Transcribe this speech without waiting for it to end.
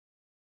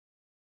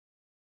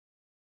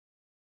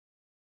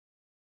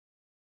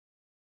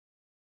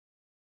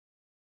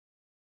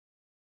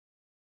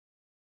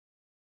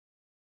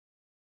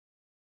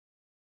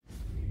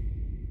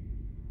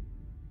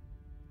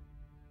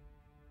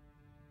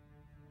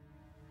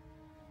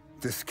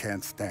This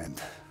can't stand.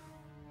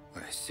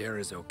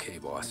 Sarah's okay,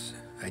 boss.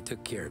 I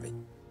took care of it.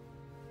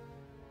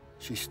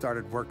 She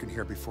started working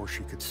here before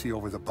she could see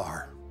over the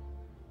bar.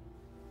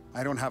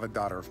 I don't have a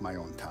daughter of my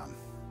own, Tom.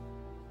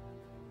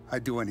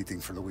 I'd do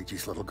anything for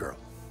Luigi's little girl.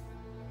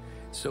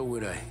 So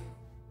would I.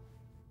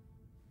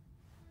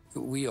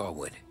 We all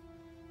would.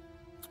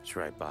 That's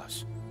right,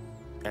 boss.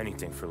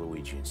 Anything for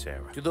Luigi and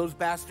Sarah. Do those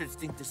bastards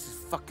think this is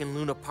fucking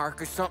Luna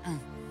Park or something?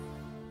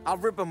 I'll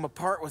rip them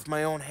apart with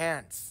my own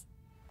hands.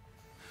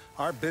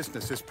 Our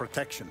business is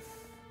protection.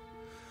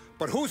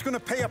 But who's gonna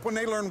pay up when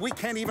they learn we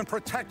can't even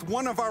protect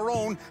one of our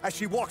own as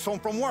she walks home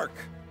from work?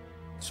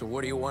 So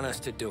what do you want us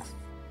to do?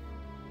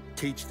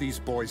 Teach these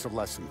boys a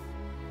lesson.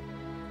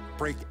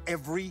 Break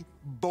every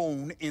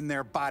bone in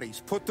their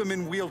bodies, put them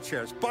in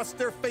wheelchairs, bust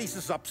their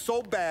faces up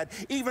so bad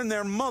even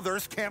their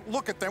mothers can't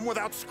look at them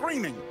without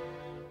screaming.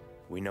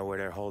 We know where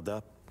they're holed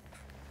up?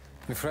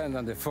 My friend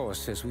on the force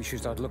says we should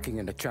start looking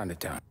into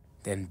Chinatown.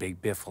 Then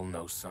Big Biff will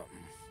know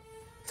something.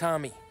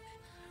 Tommy,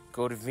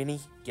 go to Vinny,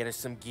 get us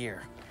some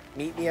gear.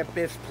 Meet me at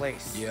Biff's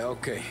place. Yeah,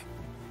 okay.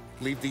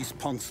 Leave these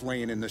punks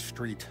laying in the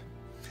street.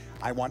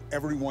 I want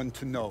everyone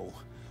to know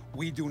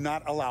we do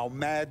not allow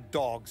mad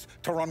dogs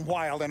to run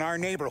wild in our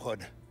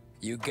neighborhood.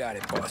 You got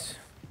it, boss.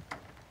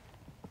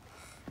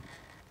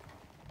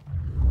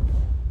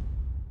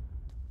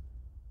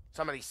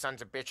 Some of these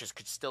sons of bitches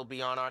could still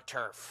be on our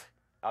turf.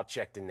 I'll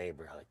check the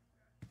neighborhood.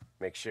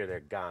 Make sure they're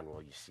gone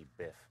while you see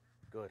Biff.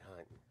 Good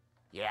hunting.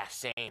 Yeah,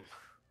 same.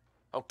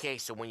 Okay,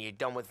 so when you're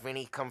done with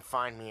Vinny, come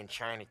find me in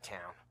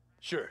Chinatown.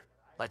 Sure.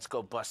 Let's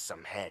go bust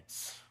some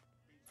heads.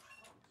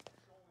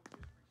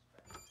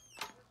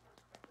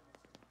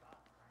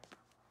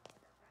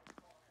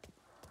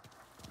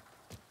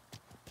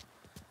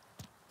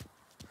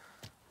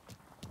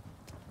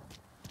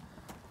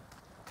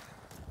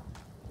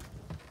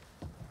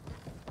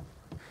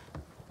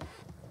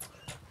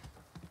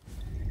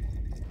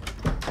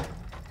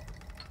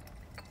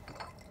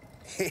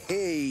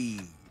 Hey,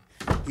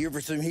 here for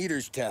some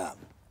heaters, Tom?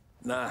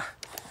 Nah,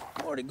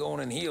 I'm already going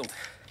and healed.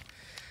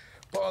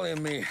 Paulie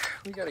and me,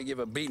 we gotta give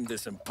a beating to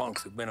some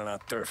punks who've been on our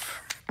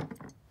turf. I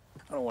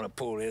don't want to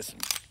pull this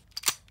and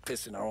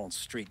piss in our own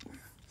street.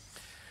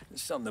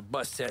 There's something to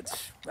bust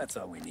heads. That's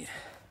all we need.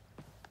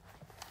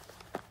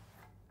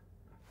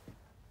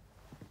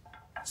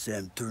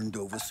 Sam turned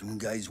over some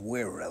guy's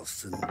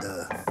warehouse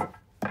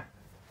and,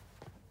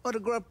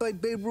 autographed by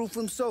Babe Ruth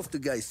himself, the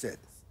guy said.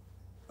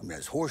 I mean,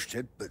 it's horse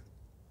shit, but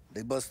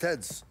they bust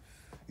heads.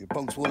 Your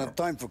punks won't have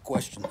time for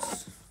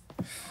questions.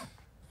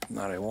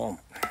 No, they won't.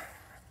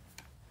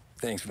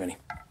 Thanks, Vinny.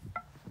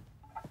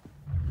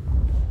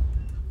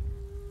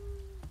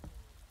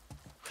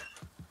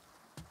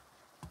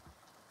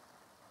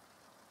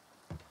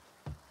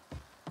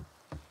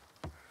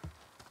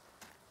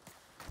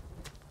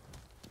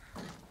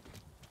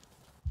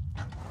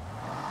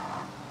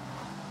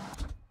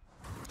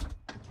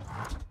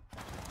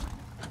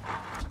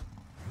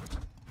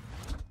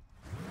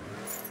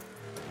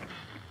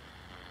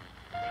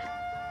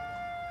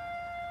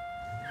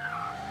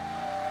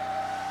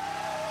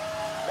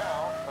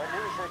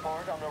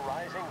 Report on the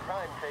rising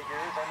crime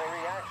figures and the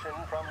reaction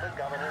from the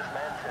governor's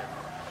mansion.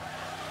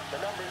 The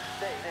numbers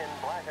state in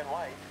black and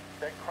white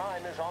that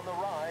crime is on the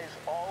rise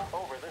all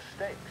over the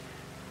state.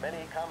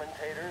 Many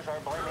commentators are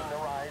blaming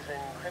the rise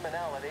in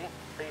criminality,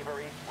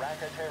 thievery,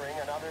 racketeering,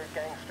 and other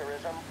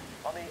gangsterism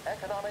on the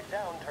economic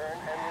downturn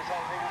and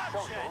resulting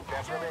social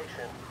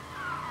deprivation.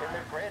 In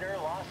the greater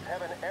Lost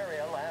Heaven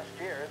area last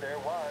year, there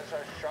was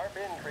a sharp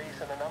increase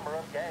in the number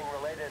of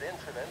gang-related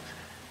incidents,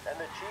 and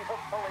the chief of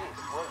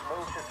police was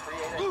moved to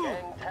create a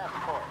gang task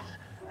force,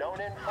 known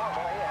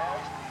informally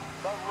as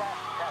the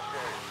Rat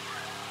Catchers.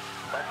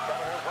 But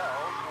Governor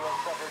Wells, who has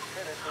suffered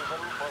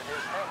criticism for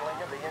his handling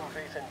of the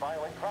increase in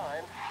violent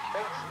crime,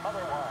 thinks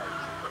otherwise.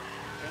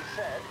 He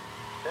said,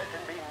 there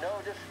can be no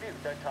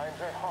dispute that times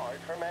are hard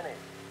for many.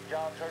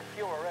 Jobs are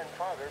fewer and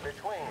farther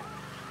between.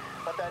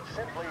 But that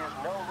simply is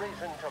no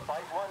reason to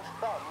bite one's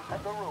thumb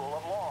at the rule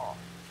of law.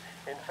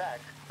 In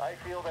fact, I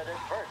feel that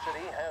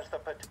adversity has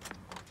the potential.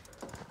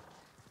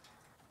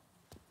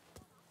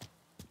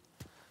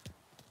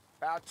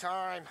 About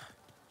time.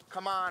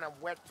 Come on, I'm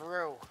wet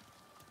through.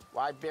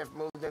 Why Biff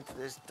moved into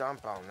this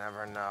dump, I'll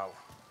never know.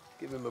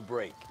 Give him a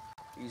break.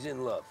 He's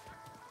in love.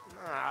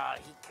 Nah,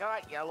 he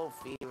caught yellow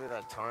fever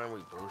that time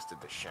we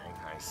boosted the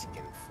Shanghai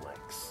skin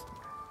flicks.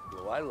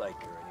 Well, I like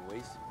her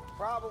anyways.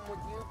 Problem with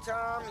you,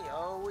 Tom, you're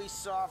always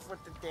soft with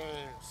the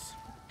dames.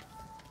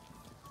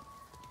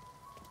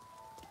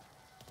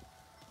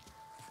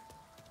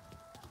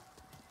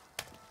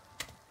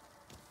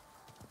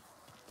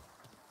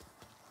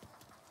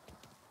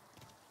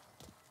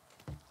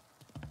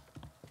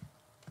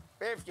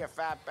 Biff, you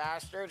fat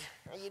bastard.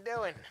 How you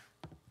doing?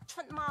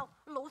 出貓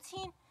老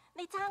千，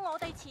你爭我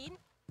哋錢，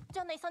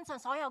將你身上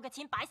所有嘅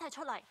錢擺晒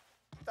出嚟。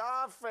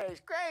Dollface,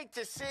 great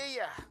to see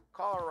you.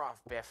 Call her off,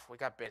 Biff. We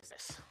got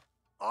business.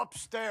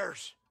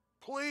 Upstairs,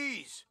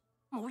 please.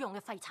 冇用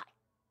嘅廢柴。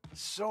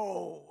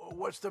So,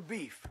 what's the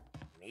beef?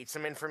 Need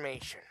some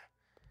information.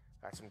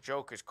 Got some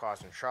jokers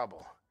causing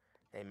trouble.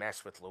 They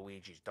mess with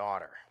Luigi's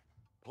daughter.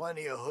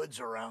 Plenty of hoods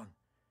around.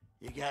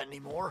 You got any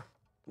more?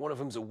 One of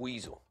them's a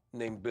weasel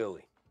named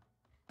Billy.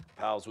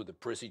 Pals with a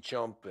prissy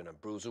chump and a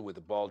bruiser with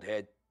a bald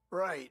head.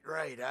 Right,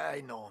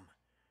 I know them.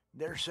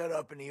 They're set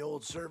up in the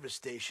old service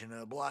station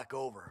a block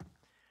over.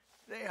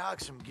 They hawk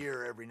some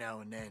gear every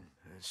now and then.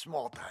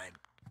 Small time.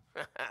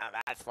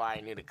 That's why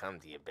I knew to come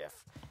to you,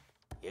 Biff.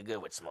 You're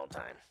good with small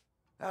time.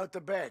 Out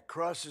the back,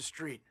 cross the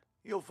street.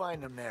 You'll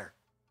find them there.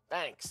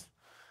 Thanks.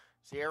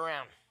 See you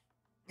around.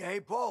 Hey,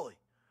 Paulie.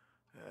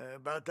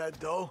 About that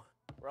dough?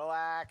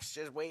 Relax.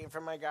 Just waiting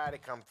for my guy to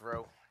come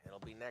through. It'll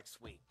be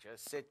next week.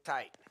 Just sit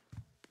tight.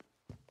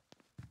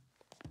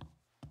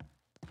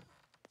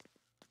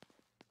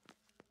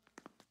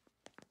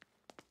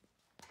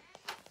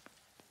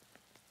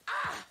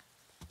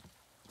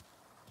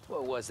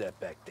 What was that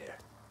back there?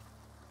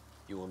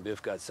 You and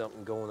Biff got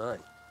something going on.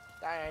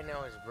 Guy I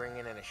know is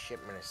bringing in a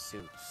shipment of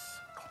suits.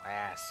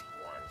 Classy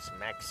ones,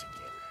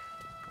 Mexican.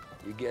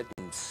 You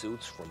getting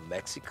suits from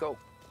Mexico?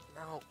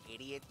 No,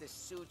 idiot. The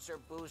suits are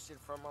boosted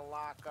from a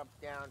lockup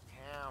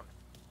downtown.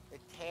 The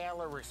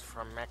tailor is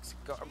from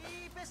Mexico.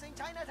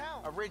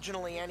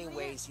 Originally,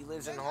 anyways, he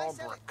lives in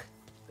Holbrook.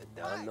 Did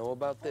Don know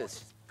about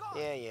this?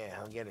 Yeah,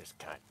 he'll get his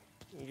cut.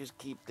 You just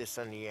keep this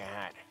under your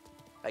hat.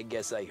 I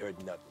guess I heard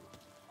nothing.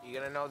 You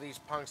gonna know these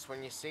punks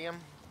when you see them?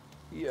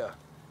 Yeah.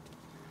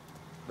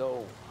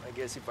 Though, I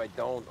guess if I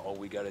don't, all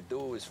we gotta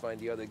do is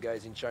find the other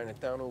guys in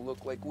Chinatown who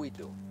look like we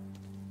do.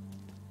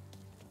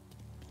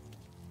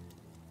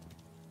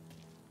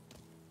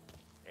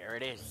 There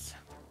it is.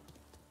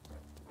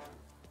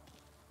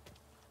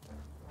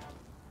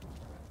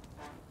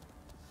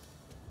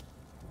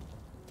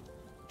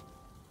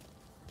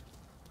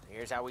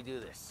 Here's how we do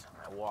this.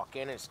 I walk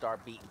in and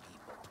start beating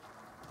people.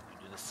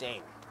 You do the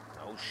same.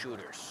 No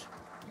shooters.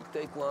 You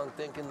take long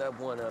thinking that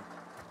one up.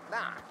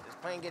 Nah, this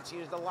plane gets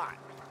used a lot.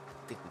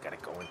 Think we gotta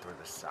go in through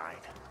the side.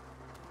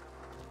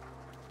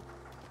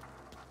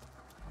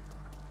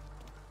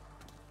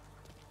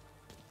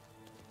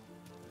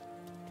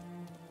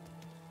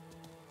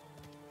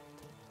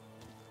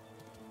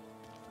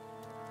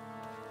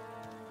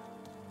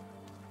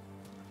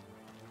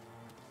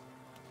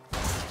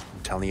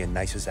 I'm telling you,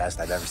 nicest ass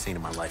I've ever seen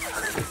in my life.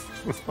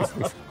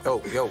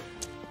 Yo.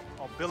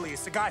 Oh, Billy,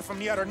 it's the guy from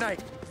the other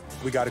night.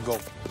 We gotta go.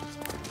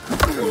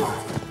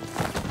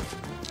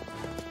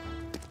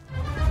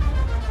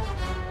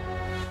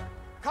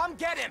 Come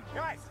get him!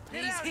 Guys,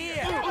 He's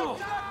here! trouble!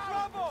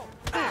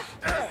 That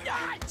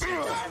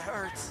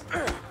hurts.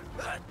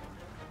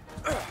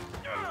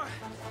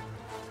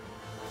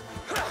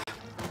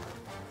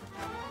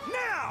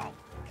 Now!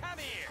 Come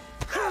here!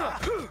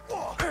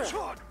 Oh,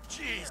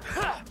 jeez.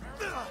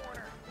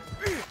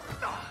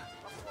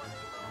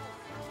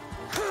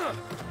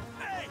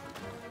 Hey!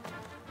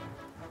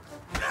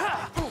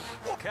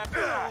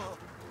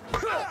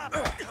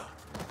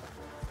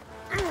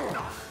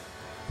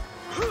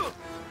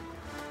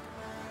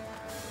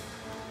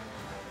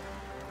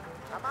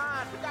 Come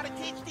on, we gotta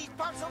teach these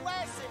punks a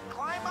lesson.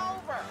 Climb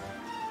over.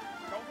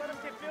 Don't let him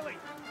get Billy.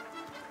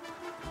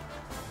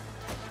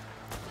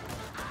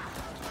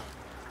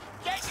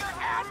 Get your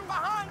ass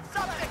behind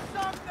something.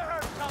 Something to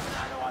hurt something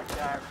I know I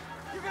deserve.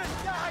 You're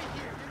gonna die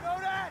here, you know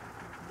that?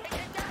 Get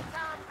your gun,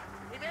 Tom.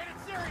 He made it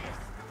serious.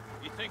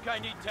 You think I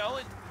need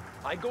telling?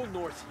 I go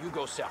north, you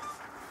go south.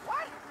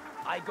 What?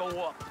 I go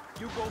up,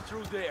 you go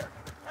through there.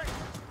 Hey,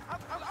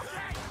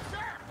 okay,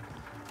 sure.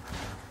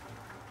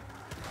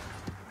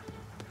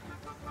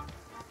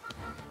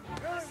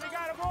 Billy, we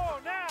gotta go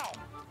now!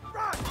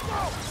 Run,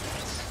 go!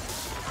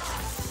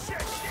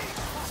 Shit,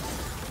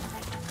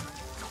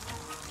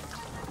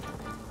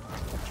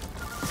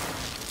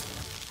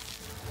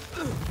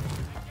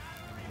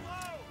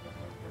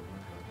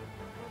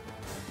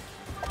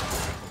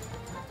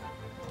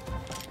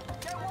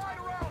 Get wide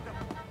around him.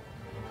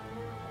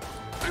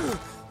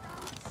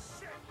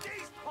 shit,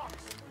 these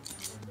punks!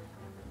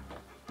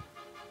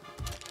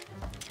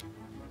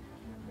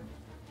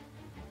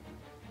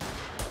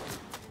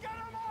 Get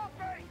him off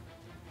me!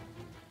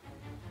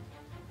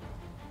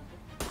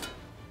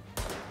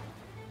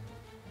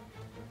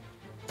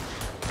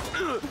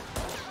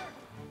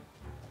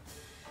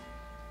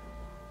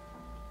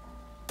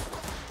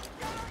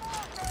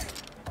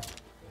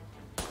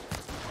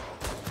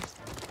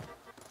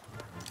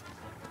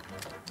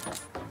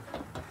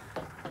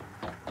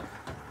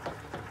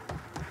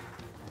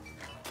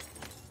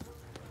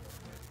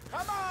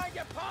 Come on,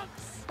 you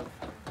punks.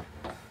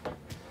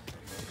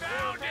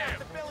 Found him!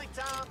 To Billy,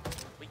 Tom.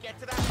 We get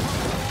to that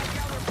punk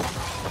together.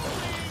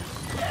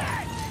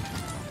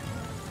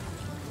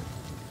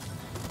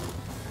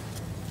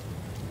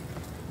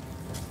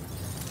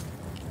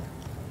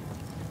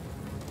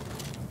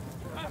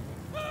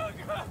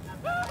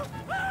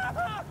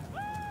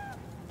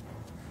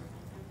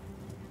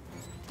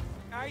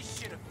 I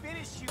should have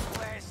finished you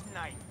last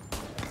night.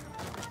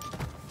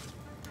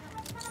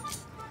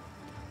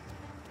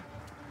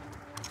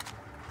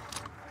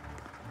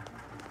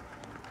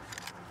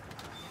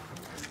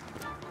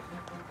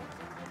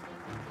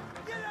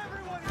 Get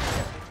everyone in!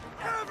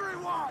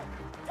 Everyone!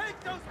 Take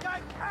the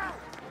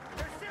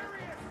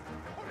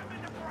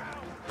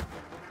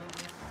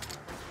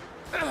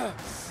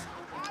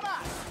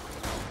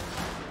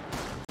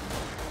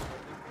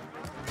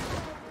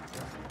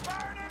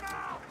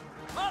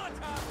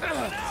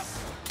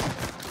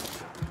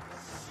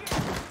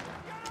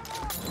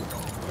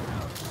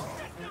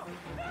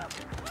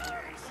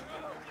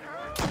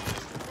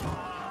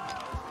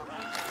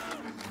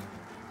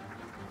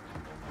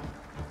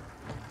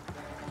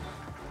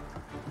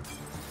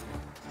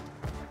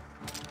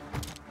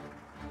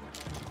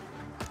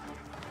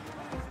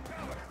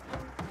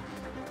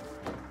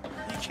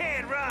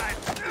can't run!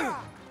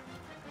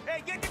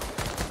 Hey, get your...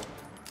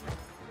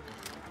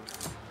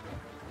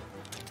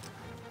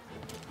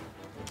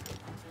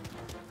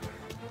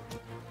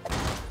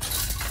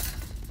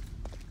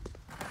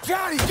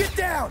 Johnny, get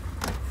down!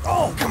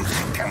 Oh, come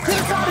on. Get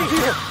us out of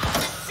here!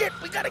 Shit,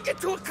 we gotta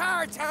get to a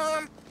car,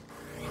 Tom!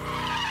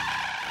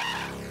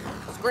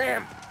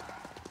 Scram!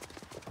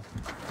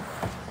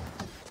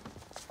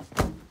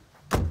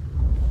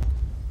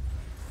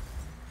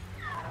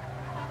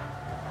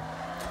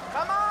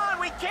 Come on,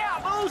 we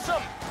can't lose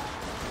them!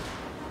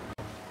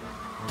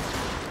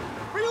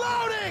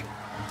 Reloading!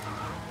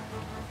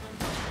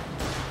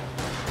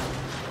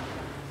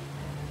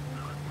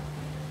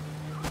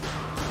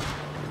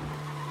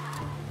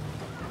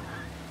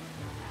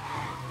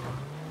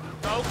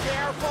 Go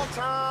careful,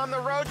 Tom. The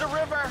road's a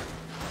river.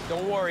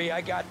 Don't worry,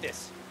 I got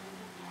this.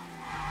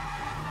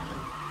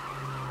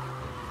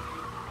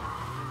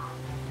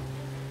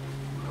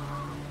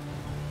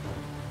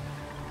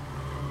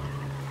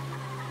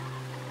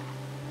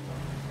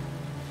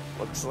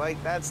 Looks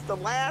like that's the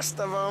last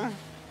of them.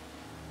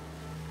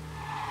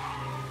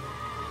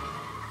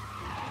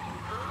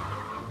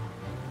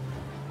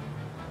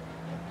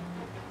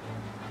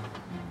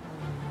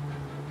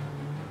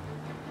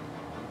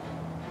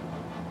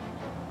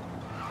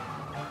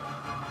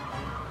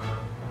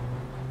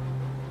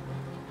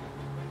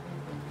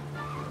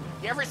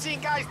 You ever seen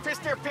guys piss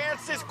their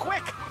pants this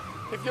quick?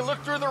 If you look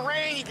through the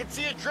rain, you can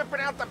see it dripping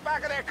out the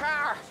back of their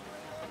car.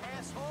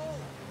 Asshole!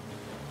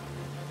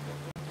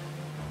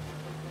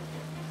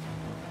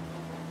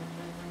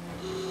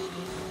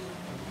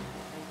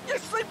 You're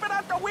sleeping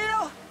at the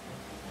wheel?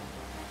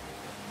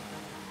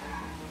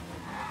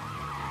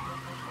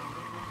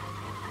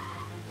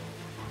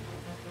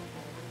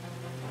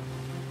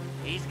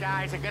 These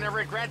guys are gonna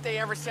regret they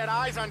ever set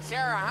eyes on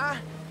Sarah, huh?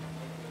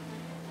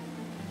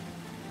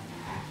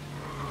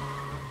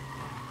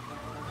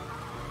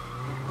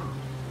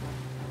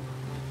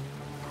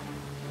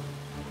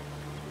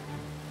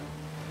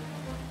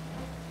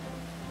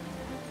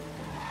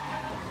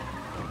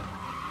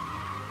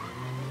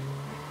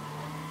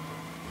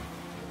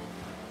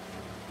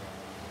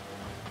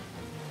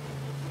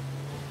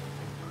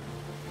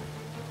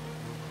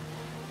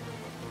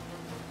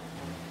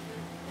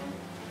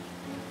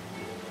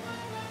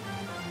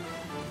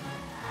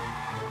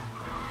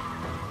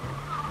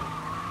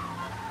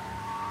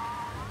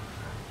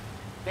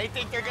 They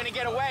think they're gonna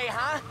get away,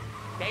 huh?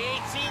 They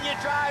ain't seen you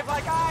drive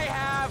like I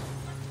have.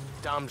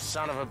 Dumb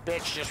son of a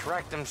bitch just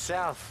wrecked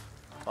himself.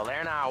 Well,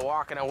 they're not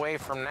walking away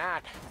from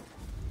that.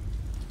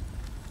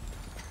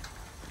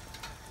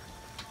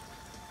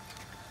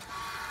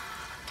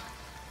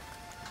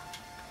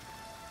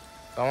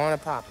 Go on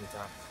and pop him,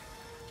 Tom.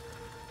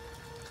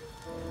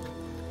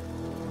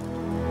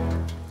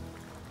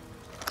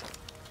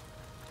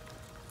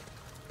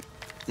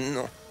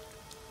 No.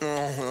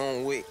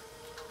 No, wait.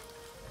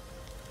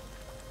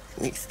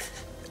 Please.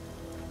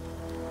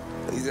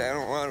 Please, I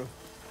don't want to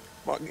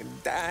fucking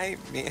die,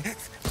 man.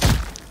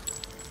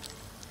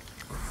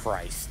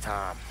 Christ,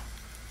 Tom.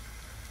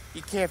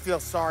 You can't feel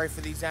sorry for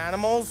these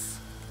animals.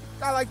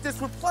 A guy like this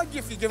would plug you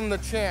if you give him the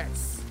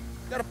chance.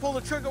 You gotta pull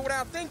the trigger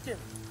without thinking.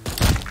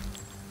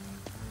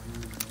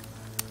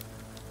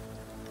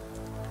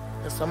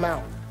 Guess I'm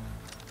out.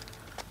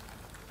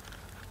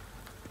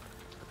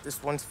 But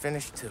this one's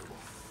finished too.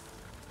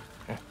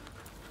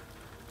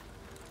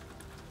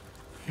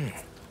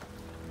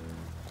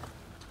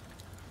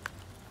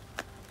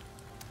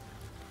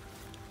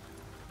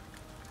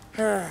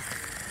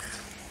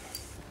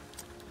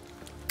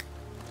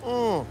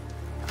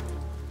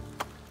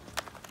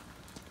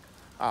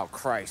 Oh,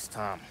 Christ,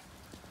 Tom.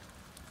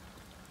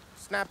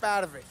 Snap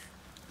out of it.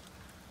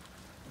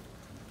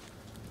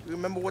 You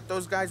remember what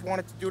those guys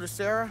wanted to do to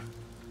Sarah?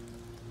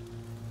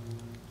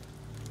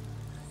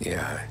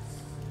 Yeah.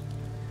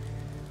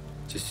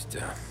 Just,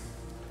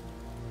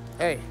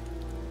 Hey.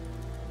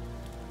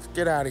 Let's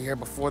get out of here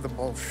before the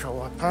bulls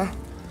show up, huh?